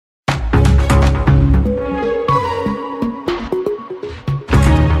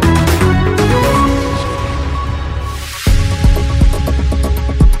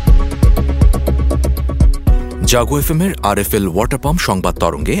জাগো এফএমের RFL water pump সংবাদ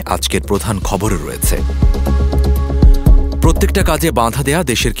তরঙ্গে আজকের প্রধান খবরে রয়েছে। প্রত্যেকটা কাজে বাধা দেয়া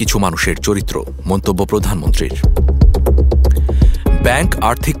দেশের কিছু মানুষের চরিত্র, মন্তব্য প্রধানমন্ত্রীর। ব্যাংক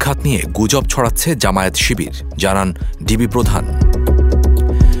আর্থিক খাত নিয়ে গুজব ছড়াচ্ছে জামায়াত শিবির, জানান ডিবি প্রধান।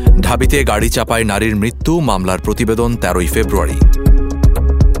 ঢাবিতে গাড়ি চাপায় নারীর মৃত্যু মামলার প্রতিবেদন 13 ফেব্রুয়ারি।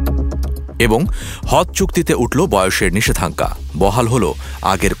 এবং হজ চুক্তিতে উঠল বয়সের নিষেধাজ্ঞা, বহাল হল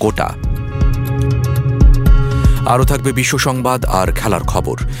আগের কোটা। আরও থাকবে বিশ্ব সংবাদ আর খেলার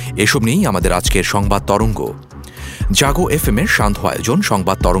খবর। এসব নিয়েই আমাদের আজকের সংবাদ তরঙ্গ। জাগো এফএমের শান্ত আয়োজন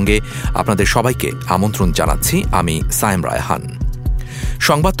সংবাদ তরঙ্গে আপনাদের সবাইকে আমন্ত্রণ জানাচ্ছি। আমি সায়েম রায়হান।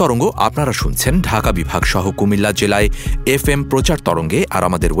 সংবাদ তরঙ্গ আপনারা শুনছেন ঢাকা বিভাগ সহ কুমিল্লা জেলায় এফএম প্রচার তরঙ্গে আর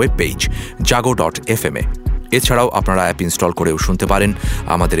আমাদের ওয়েব পেজ jago.fm এ। এছাড়াও আপনারা অ্যাপ ইনস্টল করেও শুনতে পারেন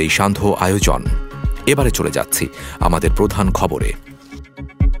আমাদের এই শান্ত আয়োজন। এবারে চলে যাচ্ছি আমাদের প্রধান খবরে।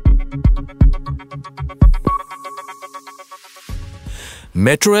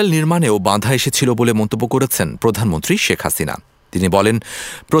 মেট্রো রেল নির্মাণেও বাধা এসেছিল বলে মন্তব্য করেছেন প্রধানমন্ত্রী শেখ হাসিনা। তিনি বলেন,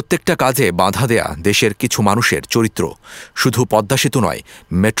 প্রত্যেকটা কাজে বাধা দেয়া দেশের কিছু মানুষের চরিত্র। শুধু পদ্মা সেতু নয়,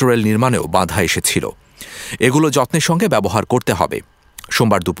 মেট্রো রেল নির্মাণেও বাধা এসেছিল। এগুলো যত্নের সঙ্গে ব্যবহার করতে হবে।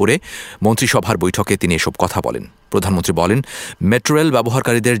 সোমবার দুপুরে মন্ত্রিসভার বৈঠকে তিনি এসব কথা বলেন। প্রধানমন্ত্রী বলেন, মেট্রো রেল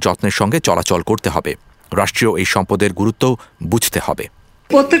ব্যবহারকারীদের যত্নের সঙ্গে চলাচল করতে হবে। রাষ্ট্রীয় এই সম্পদের গুরুত্ব বুঝতে হবে।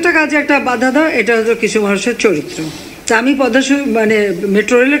 প্রত্যেকটা কাজে একটা বাধা দেওয়া, এটা হচ্ছে কিছু মানুষের চরিত্র। আমি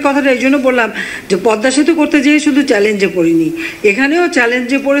মেট্রো রেলের কথাটা এই জন্য বললাম যে পদ্মা সেতু করতে যেয়ে শুধু চ্যালেঞ্জে পড়িনি, এখানেও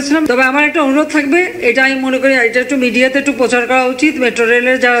চ্যালেঞ্জে পড়েছিলাম। তবে আমার একটা অনুরোধ থাকবে, এটা আমি মনে করি এটা একটু মিডিয়াতে একটু প্রচার করা উচিত। মেট্রো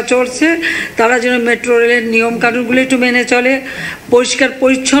রেলের যারা চলছে তারা যেন মেট্রো রেলের নিয়ম কানুনগুলো একটু মেনে চলে, পরিষ্কার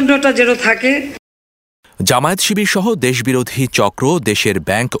পরিচ্ছন্নতা যেন থাকে। জামায়াত শিবির সহ দেশবিরোধী চক্র দেশের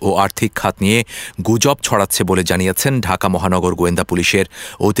ব্যাংক ও আর্থিক খাত নিয়ে গুজব ছড়াচ্ছে বলে জানিয়েছেন ঢাকা মহানগর গোয়েন্দা পুলিশের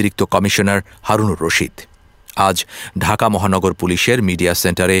অতিরিক্ত কমিশনার হারুনুর রশিদ। আজ ঢাকা মহানগর পুলিশের মিডিয়া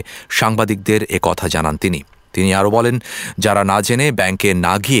সেন্টারে সাংবাদিকদের কথা জানান তিনি আরও বলেন, যারা না জেনে ব্যাংকে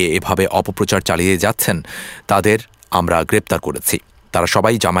না গিয়ে এভাবে অপপ্রচার চালিয়ে যাচ্ছেন তাদের আমরা গ্রেপ্তার করেছি। তারা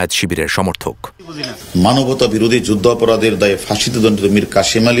সবাই জামায়াত শিবিরের সমর্থক। মানবতা বিরোধী যুদ্ধ অপরাধের দায়ে ফাঁসিতে দণ্ডিত মীর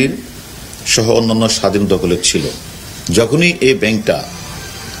কাসেম আলীর সহ অন্যান্য স্বাধীন দখলের ছিল। যখনই এই ব্যাংকটা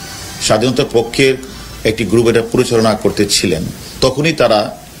স্বাধীনতার পক্ষের একটি গ্রুপ এটা পরিচালনা করতে ছিলেন, তখনই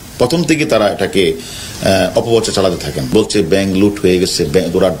প্রথম থেকে তারা এটাকে অপপ্রচার চালাতে থাকেন। বলছে ব্যাংক লুট হয়ে গেছে,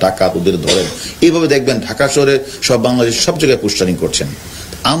 ওরা ডাকাত, ওদের ধরেন। এইভাবে দেখবেন ঢাকা শহরে সব বাংলাদেশ সব জায়গায় পোস্টারিং করছেন।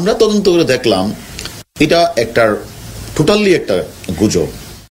 আমরা তদন্ত করে দেখলাম এটা টোটালি একটা গুজব।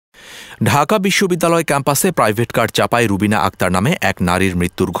 ঢাকা বিশ্ববিদ্যালয় ক্যাম্পাসে প্রাইভেট কার চাপায় রুবিনা আক্তার নামে এক নারীর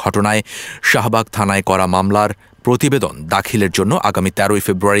মৃত্যুর ঘটনায় শাহবাগ থানায় করা মামলার প্রতিবেদন দাখিলের জন্য আগামী 13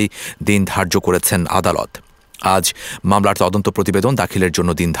 ফেব্রুয়ারি দিন ধার্য করেছেন আদালত। আজ মামলার তদন্ত প্রতিবেদন দাখিলের জন্য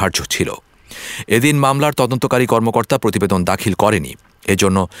দিন ধার্য ছিল। এদিন মামলার তদন্তকারী কর্মকর্তা প্রতিবেদন দাখিল করেনি।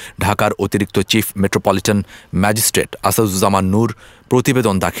 এজন্য ঢাকার অতিরিক্ত chief metropolitan magistrate Asaduzzaman Noor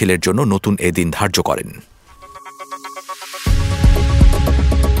প্রতিবেদন দাখিলের জন্য নতুন এদিন ধার্য করেন।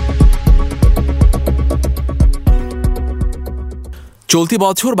 চলতি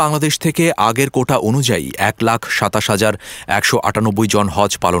বছর বাংলাদেশ থেকে আগের কোটা অনুযায়ী 1,27,198 জন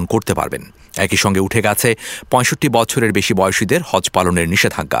হজ পালন করতে পারবেন। একই সঙ্গে উঠে গেছে 65 বছরের বেশি বয়সীদের হজ পালনের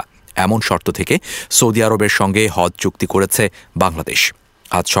নিষেধাজ্ঞা। এমন শর্ত থেকে সৌদি আরবের সঙ্গে হজ চুক্তি করেছে বাংলাদেশ।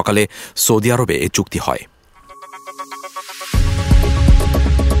 আজ সকালে সৌদি আরবে এ চুক্তি হয়।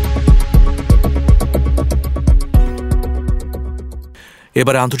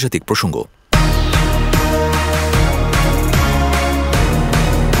 এবারে আন্তর্জাতিক প্রসঙ্গ।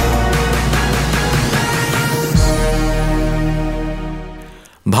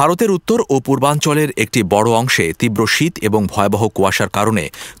 ভারতের উত্তর ও পূর্বাঞ্চলের একটি বড় অংশে তীব্র শীত এবং ভয়াবহ কুয়াশার কারণে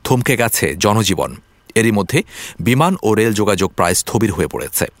থমকে গেছে জনজীবন। এরই মধ্যে বিমান ও রেল যোগাযোগ প্রায় স্থবির হয়ে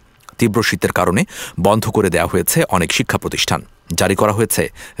পড়েছে। তীব্র শীতের কারণে বন্ধ করে দেওয়া হয়েছে অনেক শিক্ষা প্রতিষ্ঠান। জারি করা হয়েছে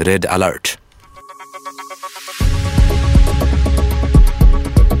রেড অ্যালার্ট।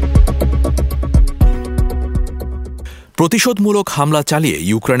 প্রতিশোধমূলক হামলা চালিয়ে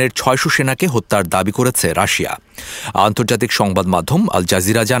ইউক্রেনের 600 সেনাকে হত্যার দাবি করেছে রাশিয়া। আন্তর্জাতিক সংবাদ মাধ্যম আল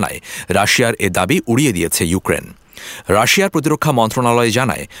জাজিরা জানায়, রাশিয়ার এ দাবি উড়িয়ে দিয়েছে ইউক্রেন। রাশিয়ার প্রতিরক্ষা মন্ত্রণালয়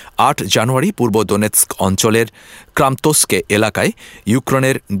জানায়, 8 জানুয়ারি পূর্ব দোনেৎস্ক অঞ্চলের ক্রামতোস্কে এলাকায়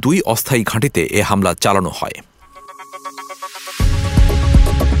ইউক্রেনের 2 অস্থায়ী ঘাঁটিতে এ হামলা চালানো হয়।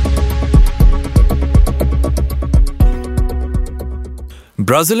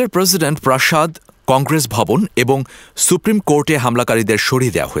 ব্রাজিলের প্রেসিডেন্ট প্রাসাদ, কংগ্রেস ভবন এবং সুপ্রিম কোর্টে হামলাকারীদের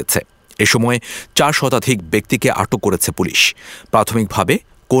সরিয়ে দেওয়া হয়েছে। এ সময় 4 শতাধিক ব্যক্তিকে আটক করেছে পুলিশ। প্রাথমিকভাবে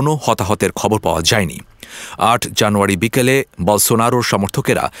কোনো হতাহতের খবর পাওয়া যায়নি। 8 জানুয়ারি বিকেলে বলসোনারোর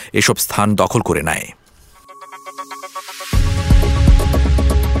সমর্থকেরা এসব স্থান দখল করে নেয়।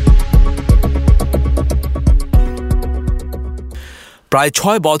 প্রায়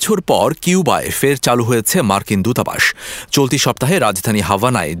 ৬ বছর পর কিউবায় ফের চালু হয়েছে মার্কিন দূতাবাস। চলতি সপ্তাহে রাজধানী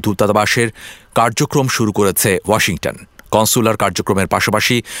হাভানায় দূতাবাসের কার্যক্রম শুরু করেছে ওয়াশিংটন। কনসুলার কার্যক্রমের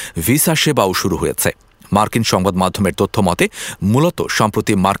পাশাপাশি ভিসা সেবাও শুরু হয়েছে। মার্কিন সংবাদ মাধ্যমের তথ্য মতে মূলত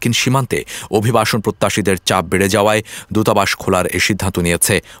সম্প্রতি মার্কিন সীমান্তে অভিবাসন প্রত্যাশীদের চাপ বেড়ে যাওয়ায় দূতাবাস খোলার এ সিদ্ধান্ত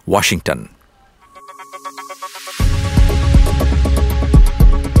নিয়েছে ওয়াশিংটন।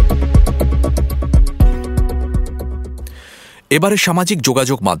 এবারে সামাজিক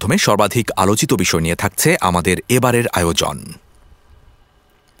যোগাযোগ মাধ্যমে সর্বাধিক আলোচিত বিষয় নিয়ে থাকছে আমাদের এবারের আয়োজন।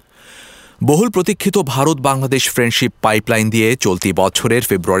 বহুল প্রতীক্ষিত ভারত বাংলাদেশ ফ্রেন্ডশিপ পাইপলাইন দিয়ে চলতি বছরের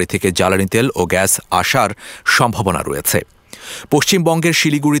ফেব্রুয়ারি থেকে জ্বালানি তেল ও গ্যাস আসার সম্ভাবনা রয়েছে। পশ্চিমবঙ্গের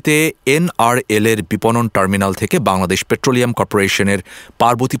শিলিগুড়িতে NRL এর বিপণন টার্মিনাল থেকে বাংলাদেশ পেট্রোলিয়াম কর্পোরেশনের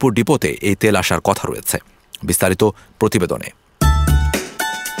পার্বতীপুর ডিপোতে এই তেল আসার কথা রয়েছে। বিস্তারিত প্রতিবেদনে।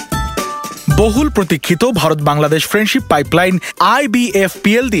 বহুল প্রতীক্ষিত Bharat Bangladesh friendship pipeline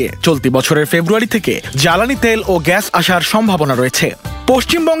IBFPL দিয়ে চলতি বছরের ফেব্রুয়ারি থেকে জ্বালানি তেল ও গ্যাস আসার সম্ভাবনা রয়েছে।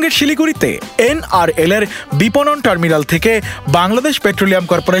 পশ্চিমবঙ্গের শিলিগুড়িতে NRL এর বিপণন টার্মিনাল থেকে Bangladesh petroleum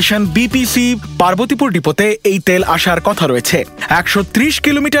corporation BPC Parbatipur ডিপোতে এই তেল আসার কথা রয়েছে। ১৩০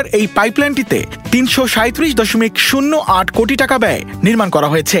 কিলোমিটার এই পাইপলাইনটিতে ৩৩৭.০৮ কোটি টাকা ব্যয় নির্মাণ করা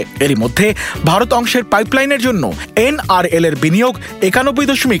হয়েছে। এরই মধ্যে ভারত অংশের পাইপলাইনের জন্য NRL এর বিনিয়োগ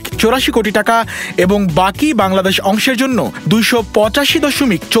 ৯১.৮৪ কোটি টাকা এবং বাকি বাংলাদেশ অংশের জন্য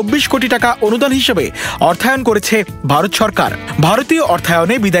 ২৮৫.২৪ কোটি টাকা অনুদান হিসেবে অর্থায়ন করেছে ভারত সরকার। ভারতীয়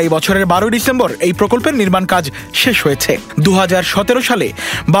অর্থায়নে বিদায়ী বছরের ১২ ডিসেম্বর এই প্রকল্পের নির্মাণ কাজ শেষ হয়েছে। ২০১৭ সালে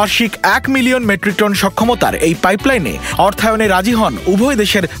বার্ষিক ১ মিলিয়ন মেট্রিক টন সক্ষমতার এই পাইপলাইনে অর্থায়নে রাজি হন উভয়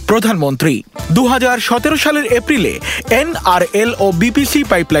দেশের প্রধানমন্ত্রী। ২০১৭ সালের এপ্রিলে NRL ও BPC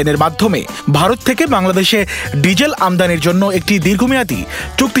পাইপলাইনের মাধ্যমে ভারত থেকে বাংলাদেশে ডিজেল আমদানির জন্য একটি দীর্ঘমেয়াদী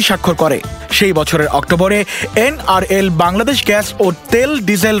চুক্তি স্বাক্ষর করে। সেই বছরের অক্টোবরে NRL বাংলাদেশ গ্যাস ও তেল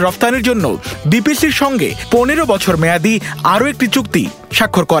ডিজেল রফতানির জন্য BPCর সঙ্গে ১৫ বছর মেয়াদী আরও একটি চুক্তি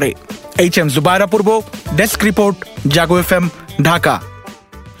স্বাক্ষর করে। HM Zubair Apurba, desk report, Jago FM, Dhaka.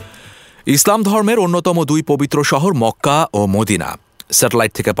 Islam ধর্মের অন্যতম দুই পবিত্র শহর মক্কা ও মদিনা।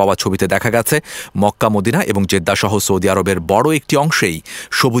 স্যাটেলাইট থেকে পাওয়া ছবিতে দেখা গেছে মক্কা, মদিনা এবং জেদ্দা সহ সৌদি আরবের বড় একটি অংশেই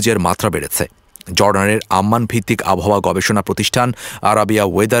সবুজের মাত্রা বেড়েছে। জর্ডানের আম্মান ভিত্তিক আবহাওয়া গবেষণা প্রতিষ্ঠান আরাবিয়া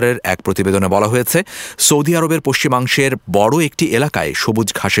ওয়েদারের এক প্রতিবেদনে বলা হয়েছে, সৌদি আরবের পশ্চিমাংশের বড় একটি এলাকায় সবুজ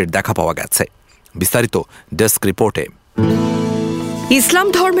ঘাসের দেখা পাওয়া গেছে। বিস্তারিত ডেস্ক রিপোর্টে। ইসলাম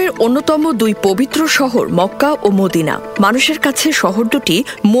ধর্মের অন্যতম দুই পবিত্র শহর মক্কা ও মদিনা। মানুষের কাছে শহর দুটি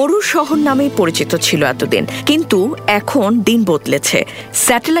মরু শহর নামে পরিচিত ছিল এতদিন, কিন্তু এখন দিন বদলেছে।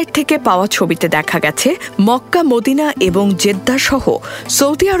 স্যাটেলাইট থেকে পাওয়া ছবিতে দেখা গেছে মক্কা, মদিনা এবং জেদ্দা সহ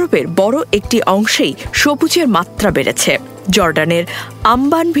সৌদি আরবের বড় একটি অংশেই সবুজের মাত্রা বেড়েছে। জর্ডানের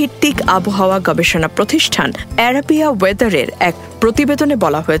আম্বান ভিত্তিক আবহাওয়া গবেষণা প্রতিষ্ঠান আরাবিয়া ওয়েদারের এক প্রতিবেদনে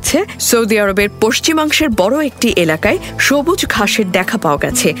বলা হয়েছে, সৌদি আরবের পশ্চিমাংশের বড় একটি এলাকায় সবুজ ঘাসের দেখা পাওয়া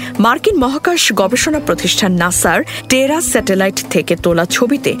গেছে। মার্কিন মহাকাশ গবেষণা প্রতিষ্ঠান নাসার টেরাস স্যাটেলাইট থেকে তোলা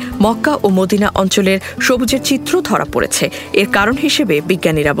ছবিতে মক্কা ও মদিনা অঞ্চলের সবুজের চিত্র ধরা পড়েছে। এর কারণ হিসেবে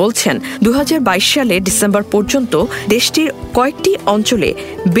বিজ্ঞানীরা বলছেন, ২০২২ সালে ডিসেম্বর পর্যন্ত দেশটির কয়েকটি অঞ্চলে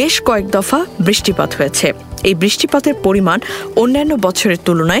বেশ কয়েক দফা বৃষ্টিপাত হয়েছে। এই বৃষ্টিপাতের পরিমাণ অন্যান্য বছরের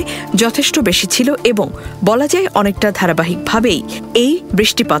তুলনায় যথেষ্ট বেশি ছিল এবং বলা যায় অনেকটা ধারাবাহিকভাবেই এই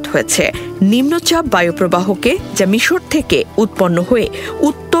বৃষ্টিপাত হয়েছে। নিম্নচাপ বায়ুপ্রবাহকে যা মিশর থেকে উৎপন্ন হয়ে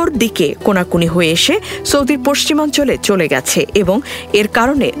উত্তর দিকে কোনাকুনি হয়ে এসে সৌদির পশ্চিমাঞ্চলে চলে গেছে এবং এর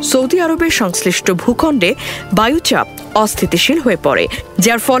কারণে সৌদি আরবের সংশ্লিষ্ট ভূখণ্ডে বায়ুচাপ অস্থিতিশীল হয়ে পড়ে,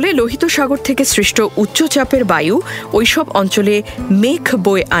 যার ফলে লোহিত সাগর থেকে সৃষ্ট উচ্চচাপের বায়ু ওইসব অঞ্চলে মেঘ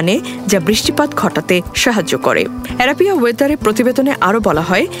বয়ে আনে, যা বৃষ্টিপাত ঘটাতে সাহায্য করে। আরাবিয়া ওয়েদারের প্রতিবেদনে আরও বলা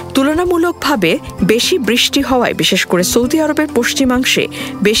হয়, তুলনামূলকভাবে বেশি বৃষ্টি হওয়ায়, বিশেষ করে সৌদি আরবের পশ্চিমাংশে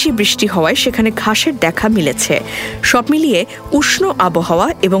বেশি বৃষ্টি হওয়ায় সেখানে ঘাসের দেখা মিলেছে। সব মিলিয়ে উষ্ণ আবহাওয়া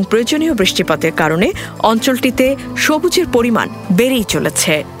এবং প্রয়োজনীয় বৃষ্টিপাতের কারণে অঞ্চলটিতে সবুজের পরিমাণ বেড়েই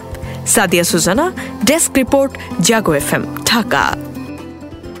চলেছে। Sadia Sujana, desk report, Jago FM, Dhaka.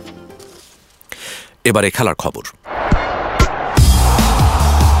 এবারে খেলার খবর।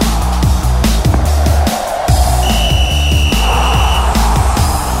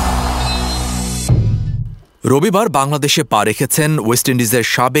 রবিবার বাংলাদেশে পা রেখেছেন ওয়েস্ট ইন্ডিজের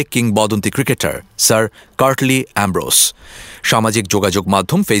সাবেক কিংবদন্তি ক্রিকেটার স্যার কার্টলি অ্যামব্রোস। সামাজিক যোগাযোগ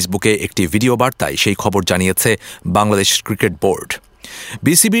মাধ্যম ফেসবুকে একটি ভিডিও বার্তায় সেই খবর জানিয়েছে বাংলাদেশ ক্রিকেট বোর্ড।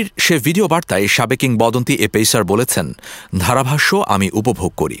 বিসিবির সে ভিডিও বার্তায় সাবেক কিংবদন্তি এ পেসার বলেছেন, ধারাভাষ্য আমি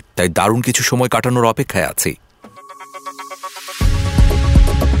উপভোগ করি, তাই দারুণ কিছু সময় কাটানোর অপেক্ষায় আছি।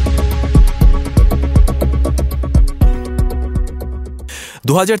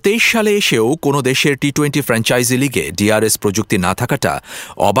 2023 সালে এসেও কোনো দেশের টি-20 ফ্র্যাঞ্চাইজি লিগে ডিআরএস প্রযুক্তি না থাকাটা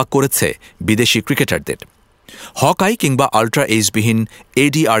অবাক করেছে বিদেশি ক্রিকেটারদের। হকাই কিংবা আল্ট্রা এইচবিহীন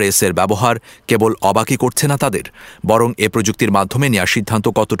এডিআরএস এর ব্যবহার কেবল অবাকই করছে না তাদের, বরং এ প্রযুক্তির মাধ্যমে নেওয়া সিদ্ধান্ত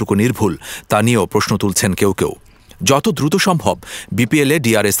কতটুকু নির্ভুল তা নিয়েও প্রশ্ন তুলছেন কেউ কেউ। যত দ্রুত সম্ভব বিপিএলে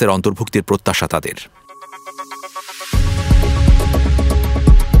ডিআরএস এর অন্তর্ভুক্তির প্রত্যাশা তাদের।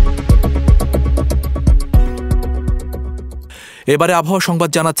 এবারে আবহাওয়া সংবাদ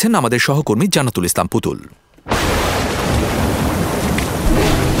জানাচ্ছেন আমাদের সহকর্মী জান্নাতুল ইসলাম পুতুল।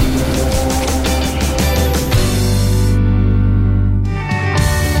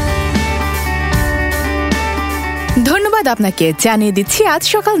 ধন্যবাদ আপনাকে। জানিয়ে দিচ্ছি আজ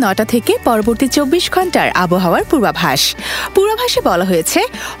সকাল 9টা থেকে পরবর্তী 24 ঘন্টার আবহাওয়ার পূর্বাভাস। পূর্বাভাসে বলা হয়েছে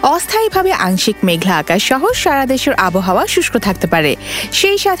অস্থায়ীভাবে আংশিক মেঘলা আকাশ সহ সারা দেশের আবহাওয়া শুষ্ক থাকতে পারে।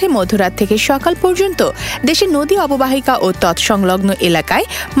 সেই সাথে মধ্যরাত থেকে সকাল পর্যন্ত দেশের নদী অববাহিকা ও তৎসংলগ্ন এলাকায়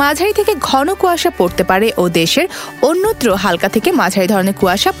মাঝারি থেকে ঘন কুয়াশা পড়তে পারে ও দেশের অন্যত্র হালকা থেকে মাঝারি ধরনের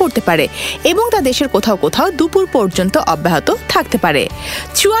কুয়াশা পড়তে পারে এবং তা দেশের কোথাও কোথাও দুপুর পর্যন্ত অব্যাহত থাকতে পারে।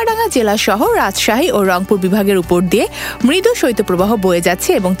 চুয়াডাঙ্গা জেলা সহ রাজশাহী ও রংপুর বিভাগের উপর দিয়ে মৃদু শৈত্যপ্রবাহ বয়ে যাচ্ছে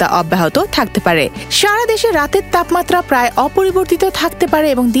এবং তা অব্যাহত থাকতে পারে। সারা দেশে রাতের তাপমাত্রা প্রায় অপরিবর্তিত থাকতে পারে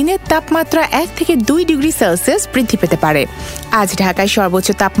এবং দিনের তাপমাত্রা 1 থেকে 2 ডিগ্রি সেলসিয়াস বৃদ্ধি পেতে পারে। আজ ঢাকায় সর্বোচ্চ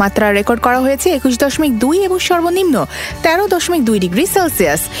তাপমাত্রা রেকর্ড করা হয়েছে 21.2 এবং সর্বনিম্ন 13.2 ডিগ্রি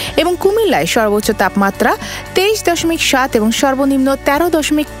সেলসিয়াস এবং কুমিল্লায় সর্বোচ্চ তাপমাত্রা 23.7 এবং সর্বনিম্ন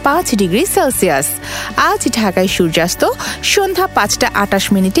 13.5 ডিগ্রি সেলসিয়াস। আজ ঢাকায় সূর্যাস্ত সন্ধ্যা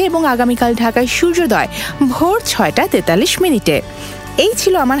 5:28 এবং আগামীকাল ঢাকায় সূর্যোদয় ভোর 6:43। এই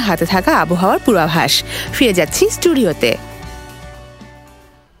ছিল আমার হাতে থাকা আবহাওয়ার পূর্বাভাস। ফিরে যাচ্ছি স্টুডিওতে।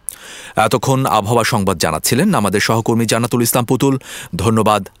 এতক্ষণ আবহাওয়া সংবাদ জানাচ্ছিলেন আমাদের সহকর্মী জান্নাতুল ইসলাম পুতুল।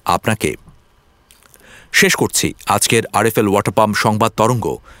 ধন্যবাদ আপনাকে। শেষ করছি আজকের আরএফএল ওয়াটার পাম্প সংবাদ তরঙ্গ।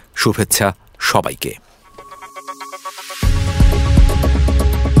 শুভেচ্ছা সবাইকে।